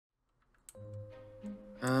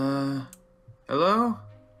Uh, hello?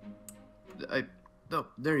 I, oh,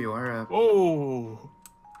 there you are. Oh.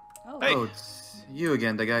 Hey. Oh, it's you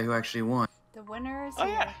again, the guy who actually won. The winner is Oh,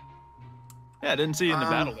 here. yeah. Yeah, I didn't see you in the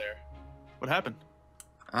battle there. What happened?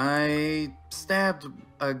 I stabbed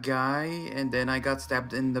a guy, and then I got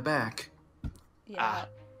stabbed in the back. Yeah.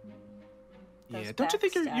 Yeah, don't you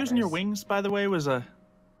think using your wings, by the way, was a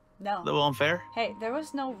little unfair? Hey, there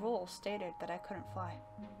was no rule stated that I couldn't fly.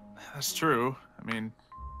 That's true. I mean,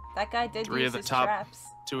 that guy did use his traps.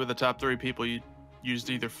 Two of the top 3 people you used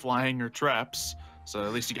either flying or traps, so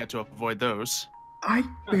at least you got to avoid those. I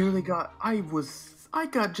barely got.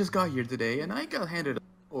 Just got here today, and I got handed a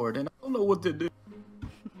sword, and I don't know what to do.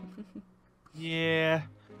 Yeah.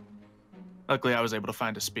 Luckily, I was able to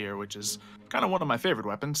find a spear, which is kind of one of my favorite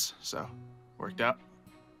weapons, so worked out.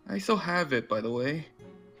 I still have it, by the way.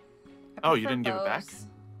 Oh, you didn't give it back?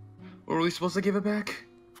 Or were we supposed to give it back?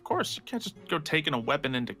 Of course, you can't just go taking a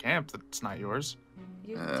weapon into camp that's not yours.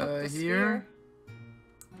 You took the here? spear?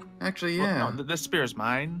 Actually, yeah. Well, no, this spear is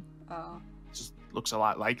mine. Oh. It just looks a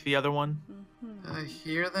lot like the other one.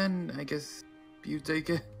 Here then, I guess you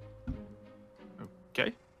take it.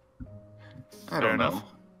 Okay. I don't know.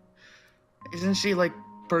 Isn't she like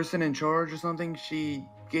person in charge or something? She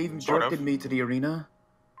directed me to the arena.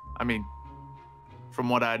 I mean, from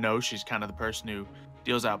what I know, she's kind of the person who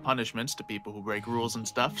deals out punishments to people who break rules and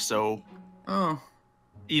stuff, so... Oh.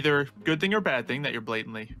 Either good thing or bad thing that you're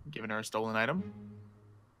blatantly giving her a stolen item.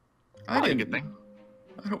 Probably a good thing.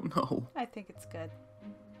 I don't know. I think it's good.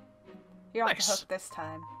 You're off the hook this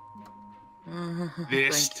time.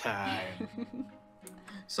 This time.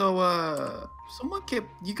 So,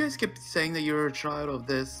 you guys kept saying that you're a child of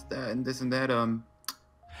this, that, and this and that,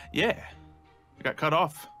 Yeah. I got cut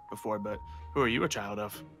off before, but who are you a child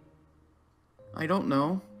of? I don't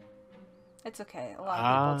know. It's okay. A lot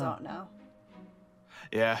of people don't know.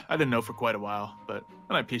 Yeah, I didn't know for quite a while, but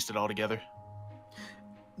then I pieced it all together.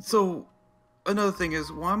 So, another thing is,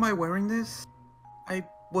 why am I wearing this? I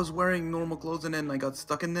was wearing normal clothes and then I got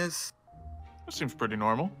stuck in this. That seems pretty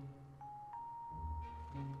normal.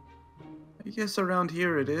 I guess around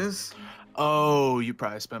here it is. Oh, you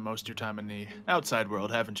probably spent most of your time in the outside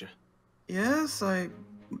world, haven't you? Yes,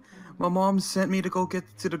 my mom sent me to go get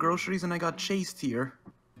to the groceries and I got chased here.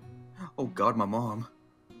 Oh god, my mom.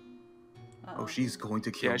 Oh, she's going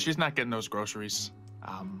to kill me. Yeah, she's not getting those groceries.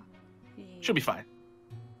 She'll be fine.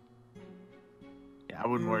 Yeah, I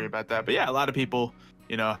wouldn't worry about that. But yeah, a lot of people,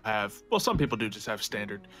 some people do just have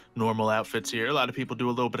standard normal outfits here. A lot of people do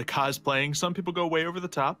a little bit of cosplaying. Some people go way over the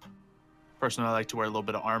top. Personally, I like to wear a little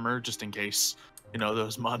bit of armor just in case,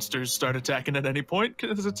 those monsters start attacking at any point,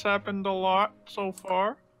 because it's happened a lot so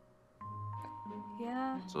far.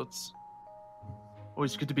 Yeah. So it's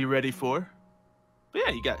always good to be ready for. But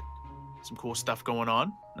yeah, you got some cool stuff going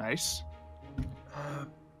on. Nice.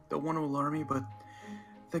 Don't want to alarm you, but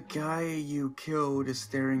the guy you killed is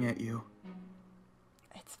staring at you.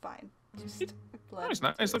 It's fine. Just he's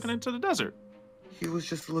nice looking into the desert. He was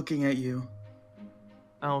just looking at you.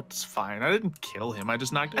 Oh, it's fine. I didn't kill him. I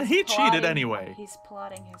just knocked him. He cheated anyway. He's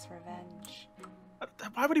plotting his revenge.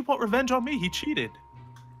 Why would he want revenge on me? He cheated.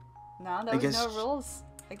 No, there was no rules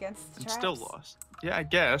against traps. Still lost. Yeah, I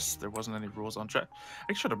guess there wasn't any rules on trap.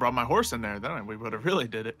 I should have brought my horse in there. Then we would have really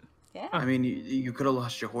did it. Yeah. I mean, you could have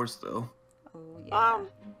lost your horse, though. Oh,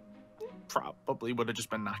 yeah. Probably would have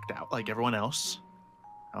just been knocked out like everyone else.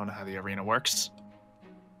 I don't know how the arena works.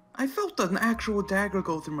 I felt an actual dagger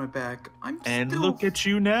go through my back. And look at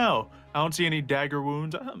you now. I don't see any dagger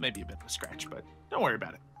wounds. Maybe a bit of a scratch, but don't worry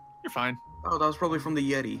about it. You're fine. Oh, that was probably from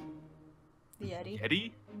the Yeti. The Yeti?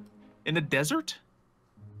 Yeti? In the desert?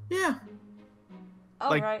 Yeah.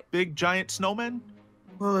 Like big giant snowmen?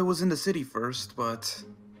 Well, it was in the city first, but...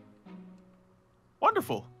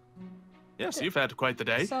 Wonderful. Yes, you've had quite the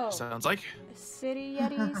day, So, sounds like. City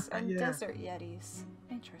Yetis and Yeah. desert Yetis.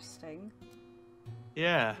 Interesting.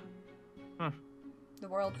 Yeah. Huh. The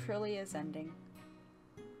world truly is ending.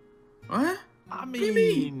 What? I do you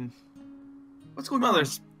mean? mean... What's going on?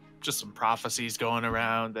 There's just some prophecies going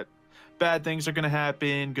around that bad things are going to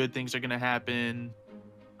happen, good things are going to happen.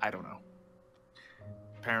 I don't know.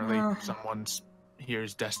 Apparently, someone's here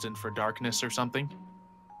is destined for darkness or something.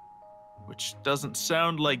 Which doesn't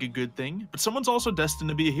sound like a good thing, but someone's also destined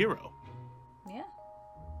to be a hero. Yeah.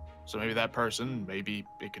 So maybe that person, maybe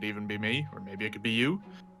it could even be me, or maybe it could be you.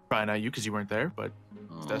 Probably not you because you weren't there, but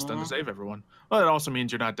it's destined to save everyone. Well, it also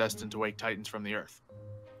means you're not destined to wake titans from the earth.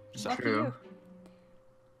 So. True.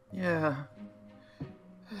 Yeah.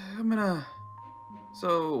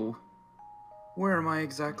 So, where am I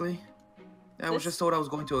exactly? I was just told I was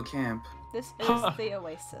going to a camp. This is the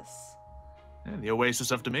Oasis. And the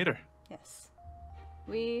oasis of Demeter. Yes.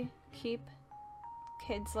 We keep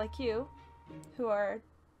kids like you, who are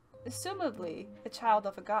assumably a child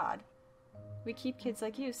of a god. We keep kids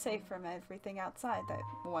like you safe from everything outside that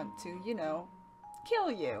want to, you know,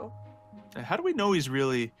 kill you. How do we know he's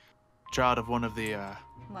really a child of one of the,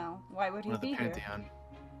 Well, why would he one of the be here? Pantheon?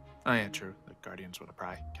 Oh yeah, true. The Guardians would have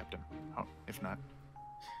probably kept him. Oh, if not.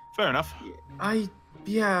 Fair enough.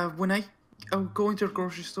 Yeah, when I'm going to the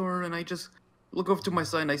grocery store and I just look over to my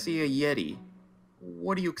side and I see a Yeti.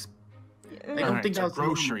 What do you expect? I don't Alright, think so that's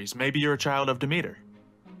normal. groceries. Maybe you're a child of Demeter.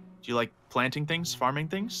 Do you like planting things, farming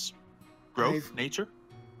things? Growth, nature?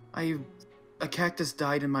 A cactus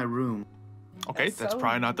died in my room. Okay, that's So-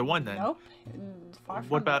 probably not the one then. Nope. Far from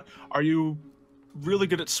What it. about, are you really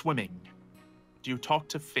good at swimming? Do you talk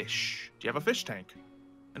to fish? Do you have a fish tank?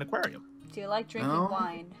 An aquarium? Do you like drinking No.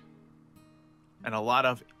 wine? And a lot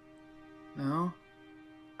of... No?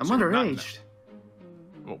 I'm So you're not in underaged.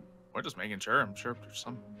 Well, we're just making sure. I'm sure there's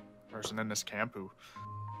some person in this camp who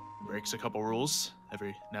breaks a couple rules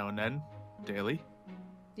every now and then, daily.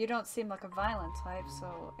 You don't seem like a violent type,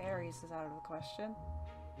 so Aries is out of the question.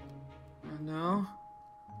 No?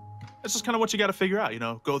 It's just kind of what you got to figure out, you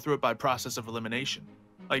know, go through it by process of elimination.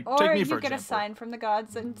 Like, Or take me you for get a example. sign from the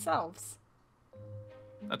gods themselves.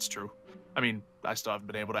 That's true. I mean, I still haven't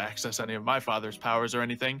been able to access any of my father's powers or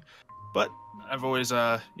anything, but I've always,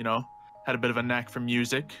 you know, had a bit of a knack for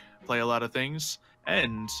music, play a lot of things,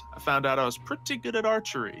 and I found out I was pretty good at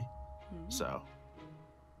archery. So,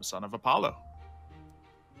 the son of Apollo.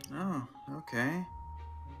 Oh, okay.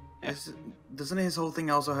 Yeah. Doesn't his whole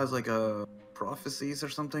thing also has like a prophecies or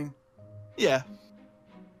something? Yeah.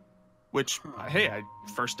 Which, Huh. hey,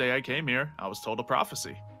 first day I came here, I was told a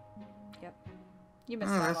prophecy. You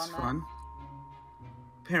missed Oh, out that's on that. fun.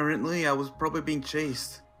 Apparently, I was probably being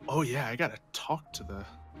chased. Oh yeah, I gotta talk to the...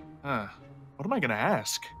 what am I gonna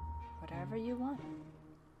ask? Whatever you want.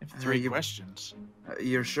 I have three you- questions.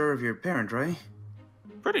 You're sure of your parent, right?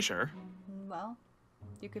 Pretty sure. Well,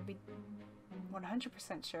 you could be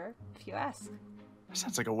 100% sure if you ask. That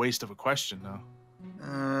sounds like a waste of a question,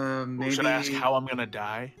 though. Maybe. Should I ask how I'm gonna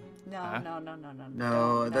die? No, Huh? no. No, Don't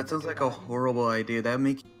that never sounds do like that. a horrible idea. That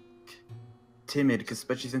makes you timid,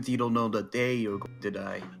 especially since you don't know the day you're going to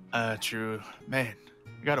die. True. Man,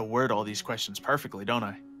 I gotta word all these questions perfectly, don't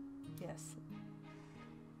I? Yes.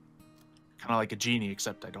 Kind of like a genie,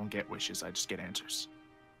 except I don't get wishes, I just get answers.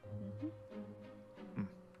 Mhm.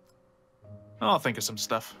 I'll think of some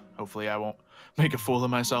stuff. Hopefully I won't make a fool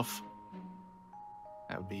of myself.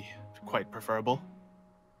 That would be quite preferable.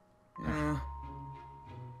 Yeah.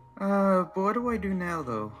 But what do I do now,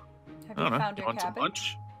 though? Have I you don't know. found You your want some cabin?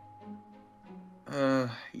 lunch?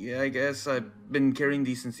 Yeah, I guess I've been carrying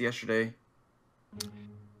these since yesterday.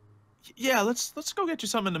 Yeah, let's go get you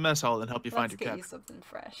something in the mess hall and help you find Let's your get you cabin. something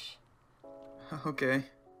fresh. Okay.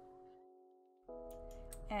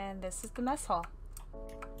 And this is the mess hall.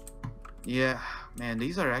 Yeah, man,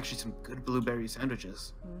 these are actually some good blueberry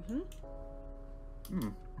sandwiches. Mm-hmm.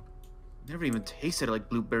 Never even tasted like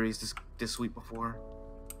blueberries this sweet before.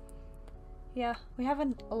 Yeah, we have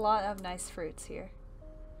a lot of nice fruits here.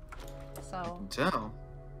 So, Tell.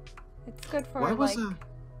 it's good for, Why was like,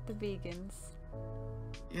 the vegans.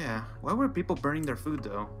 Yeah, why were people burning their food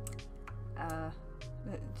though?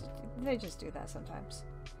 They just do that sometimes.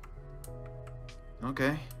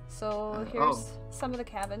 Okay. So, oh. here's some of the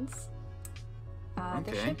cabins. There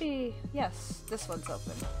Okay. should be... Yes, this one's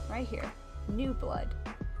open. Right here. New blood.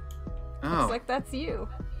 Oh, Looks like that's you.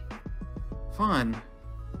 fun.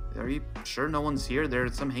 Are you sure no one's here?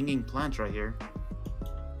 There's some hanging plants right here.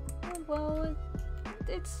 Well,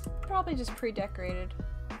 it's probably just pre-decorated.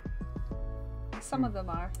 Some of them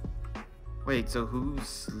are. Wait, so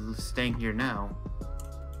who's staying here now?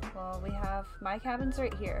 Well, we have my cabin's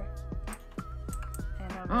right here.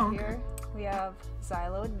 And over Oh, okay. here, we have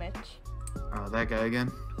Xylo and Mitch. Oh, that guy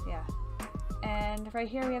again? Yeah. And right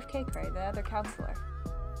here we have Cake Ray, the other counselor.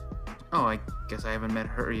 Oh, I guess I haven't met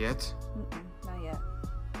her yet. Not yet.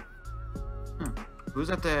 Who's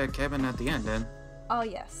at the cabin at the end then? Oh,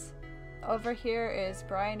 yes. Over here is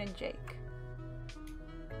Brian and Jake.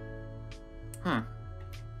 Huh.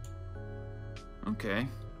 Okay,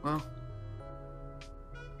 well.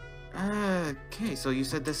 Okay, so you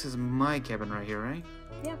said this is my cabin right here, right?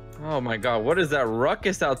 Oh my god, what is that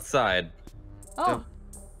ruckus outside? Oh!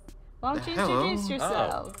 Why don't you hello? introduce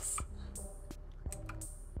yourselves?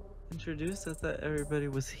 Introduced, I thought everybody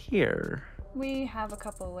was here. We have a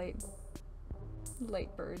couple late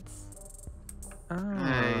birds.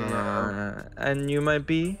 And you might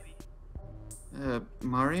be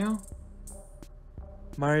Mario?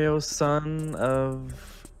 Mario's son of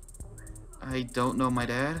I don't know my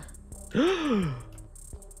dad.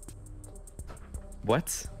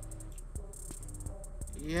 What?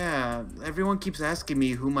 Yeah, everyone keeps asking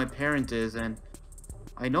me who my parent is, and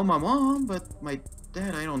I know my mom, but my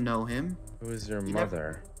dad, I don't know him. Who is your You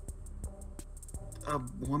mother? A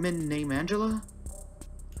woman named Angela?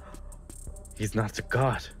 He's not a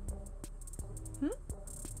god.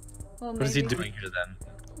 Well, What is he maybe- doing here then?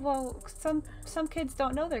 Well, some kids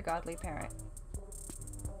don't know their godly parent.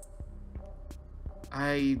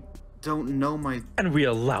 I don't know my... And we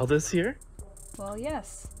allow this here? Well,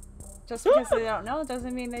 yes. Just because they don't know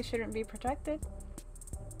doesn't mean they shouldn't be protected.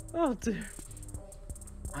 Oh dear.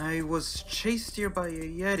 I was chased here by a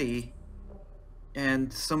Yeti,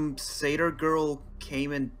 and some satyr girl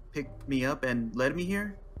came and picked me up and led me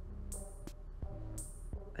here?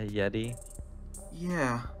 A Yeti?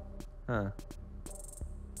 Yeah. Huh.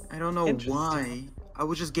 I don't know Interesting. why. I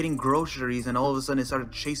was just getting groceries, and all of a sudden it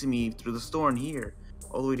started chasing me through the store and here.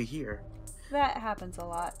 All the way to here. That happens a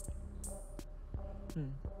lot.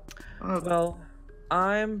 Well,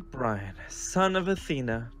 I'm Brian, son of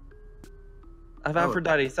Athena. Of Oh.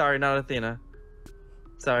 Aphrodite, sorry, not Athena.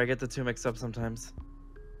 Sorry, I get the two mixed up sometimes.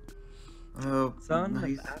 Oh, Son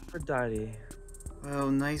nice. of Aphrodite. Well,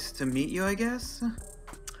 nice to meet you, I guess.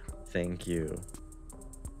 Thank you.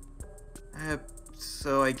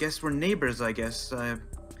 So I guess we're neighbors, I guess.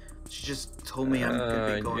 She just told me I'm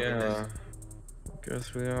gonna be going to this. Yeah.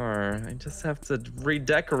 Guess we are. I just have to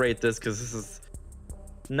redecorate this because this is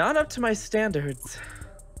not up to my standards.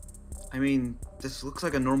 I mean, this looks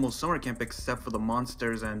like a normal summer camp except for the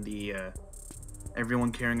monsters and the,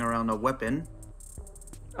 everyone carrying around a weapon.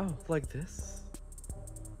 Oh, like this?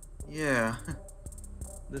 Yeah.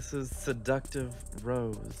 This is Seductive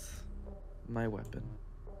Rose, my weapon.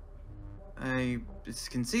 I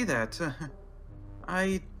can see that.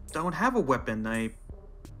 I don't have a weapon. I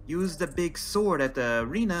used a big sword at the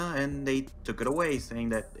arena and they took it away, saying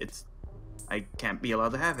that I can't be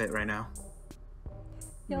allowed to have it right now.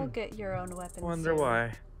 You'll get your own weapon. Wonder soon.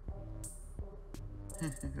 why.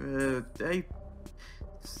 I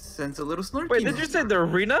sense a little snarky. Wait, did you say the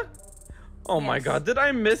arena? Oh my Yes. god, did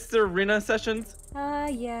I miss the arena sessions?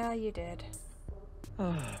 Yeah, you did.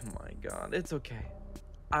 Oh my god, it's okay.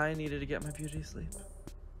 I needed to get my beauty sleep.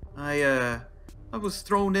 I was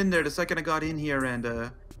thrown in there the second I got in here,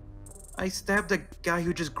 and I stabbed a guy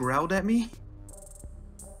who just growled at me.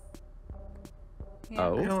 Yeah.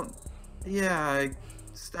 Oh. I don't. Yeah, I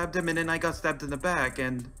stabbed him, and then I got stabbed in the back,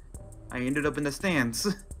 and I ended up in the stands.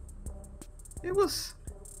 It was.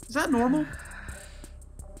 Is that normal?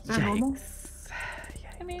 Is that normal? Yikes.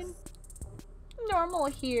 I mean, normal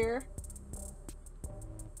here.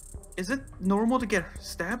 Is it normal to get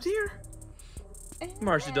stabbed here?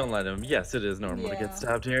 Marcy, don't let him. Yes, it is normal to Yeah. get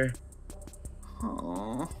stabbed here.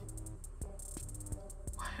 Oh.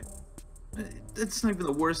 It's not even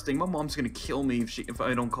the worst thing. My mom's gonna kill me if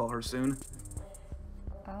I don't call her soon.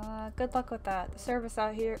 Good luck with that. The service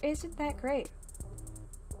out here isn't that great.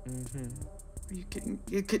 Are you kidding?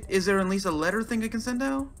 Is there at least a letter thing I can send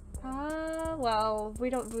out? Well, we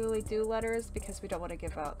don't really do letters because we don't want to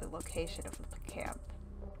give out the location of the camp.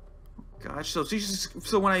 Gosh,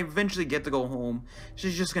 so when I eventually get to go home,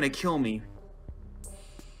 she's just gonna kill me.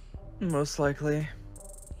 Most likely.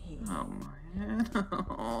 Oh man.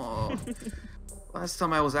 Oh. Last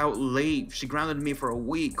time I was out late, she grounded me for a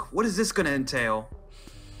week. What is this gonna entail?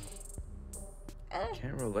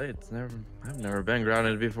 Can't relate. I've never been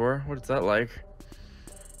grounded before. What's that like?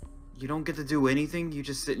 You don't get to do anything? You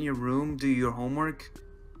just sit in your room, do your homework,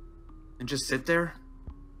 and just sit there?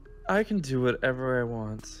 I can do whatever I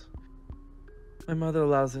want. My mother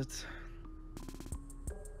allows it.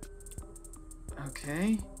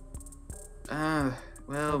 Okay. Well,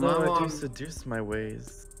 Although my I mom... do seduce my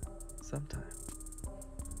ways sometimes.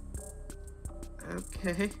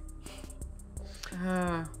 Okay.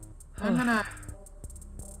 I'm gonna...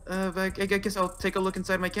 I guess I'll take a look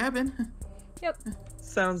inside my cabin. Yep.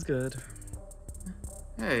 Sounds good.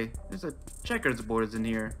 Hey, there's a checkers boards in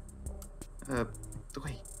here.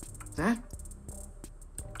 Wait, that?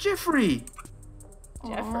 Jeffrey! Aw,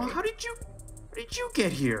 Jeffrey. how did you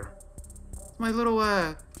get here? My little,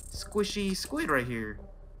 squishy squid right here.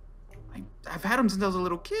 I've had him since I was a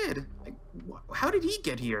little kid. How did he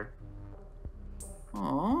get here?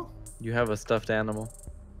 Aw. You have a stuffed animal.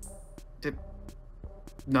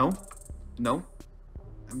 No. No.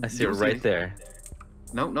 I see You it don't right anything. there.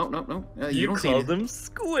 No. You don't see called anything. him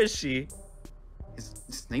Squishy.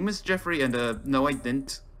 His name is Jeffrey, and, no, I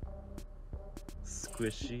didn't.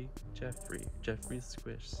 Squishy Jeffrey. Jeffrey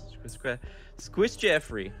Squish. Squish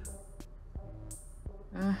Jeffrey.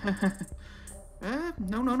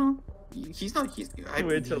 No. He's not. He's.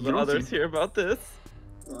 Wait till you the don't others seem- hear about this.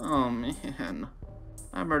 Oh man,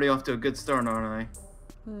 I'm already off to a good start, aren't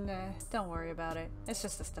Nah, don't worry about it. It's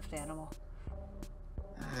just a stuffed animal.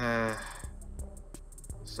 I?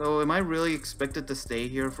 So am I really expected to stay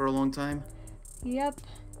here for a long time? Yep.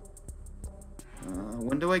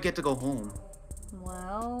 When do I get to go home?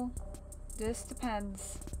 Well, this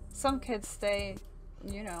depends. Some kids stay,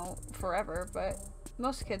 you know, forever, but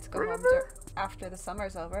most kids go home after the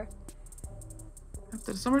summer's over.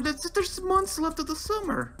 After the summer? There's months left of the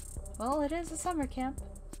summer. Well, it is a summer camp.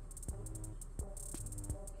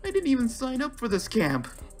 I didn't even sign up for this camp.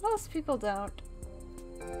 Most people don't.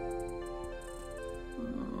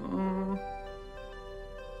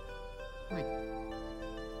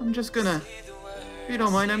 I'm just gonna. If you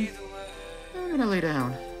don't mind, I'm gonna lay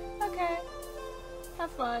down. Okay.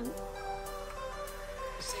 Have fun.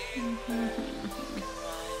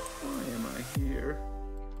 Why am I here?